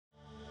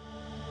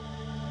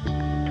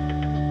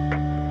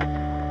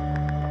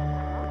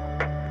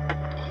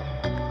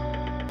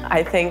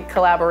I think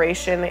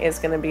collaboration is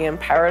going to be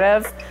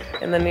imperative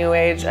in the new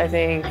age. I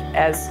think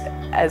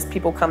as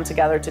people come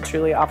together to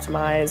truly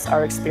optimize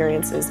our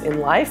experiences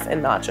in life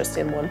and not just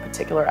in one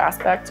particular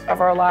aspect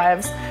of our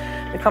lives,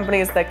 the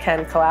companies that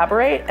can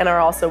collaborate and are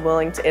also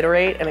willing to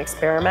iterate and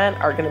experiment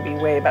are going to be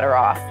way better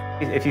off.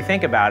 If you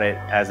think about it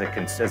as a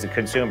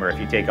consumer, if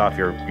you take off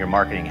your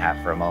marketing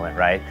hat for a moment,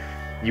 right?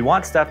 You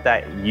want stuff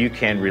that you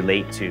can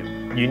relate to.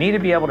 You need to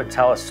be able to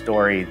tell a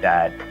story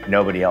that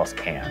nobody else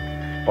can.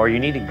 Or you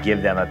need to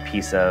give them a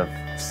piece of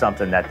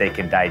something that they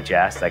can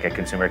digest, like a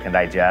consumer can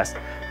digest,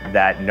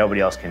 that nobody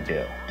else can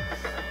do.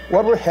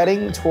 What we're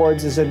heading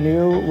towards is a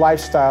new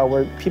lifestyle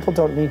where people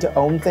don't need to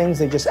own things,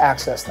 they just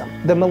access them.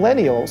 The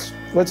millennials,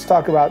 let's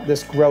talk about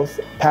this growth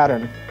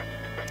pattern.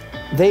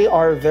 They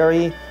are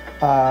very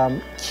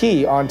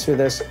key onto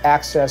this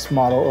access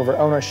model over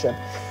ownership.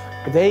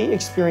 They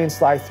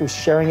experience life through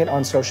sharing it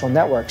on social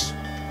networks.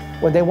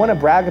 When they want to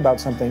brag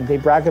about something, they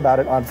brag about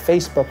it on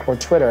Facebook or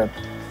Twitter.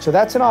 So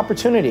that's an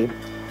opportunity.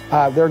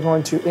 They're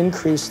going to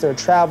increase their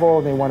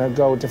travel, they want to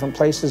go different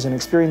places and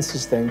experience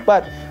this thing,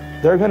 but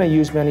they're going to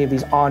use many of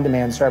these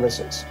on-demand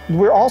services.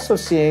 We're also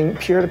seeing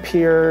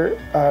peer-to-peer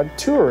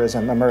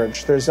tourism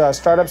emerge. There's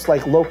startups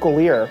like Local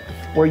Ear,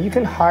 where you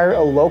can hire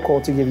a local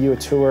to give you a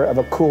tour of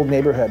a cool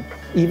neighborhood.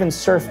 Even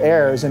Surf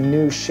Air is a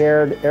new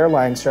shared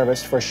airline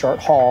service for short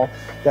haul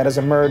that has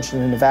emerged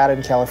in Nevada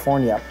and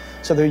California.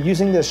 So they're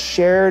using this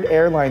shared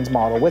airlines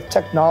model with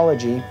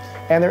technology,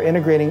 and they're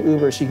integrating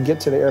Uber so you can get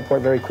to the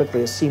airport very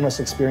quickly, a seamless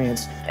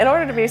experience. In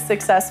order to be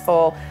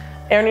successful,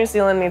 Air New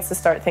Zealand needs to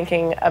start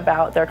thinking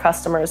about their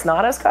customers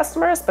not as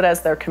customers, but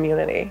as their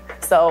community.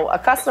 So a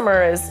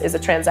customer is a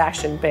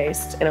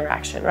transaction-based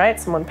interaction, right?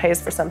 Someone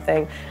pays for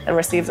something and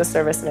receives a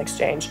service in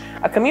exchange.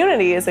 A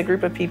community is a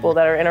group of people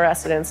that are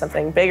interested in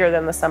something bigger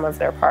than the sum of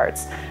their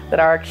parts,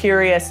 that are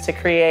curious to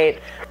create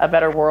a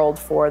better world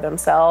for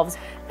themselves.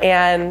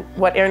 And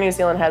what Air New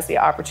Zealand has the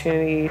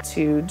opportunity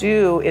to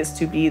do is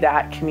to be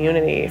that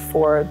community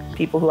for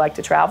people who like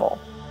to travel.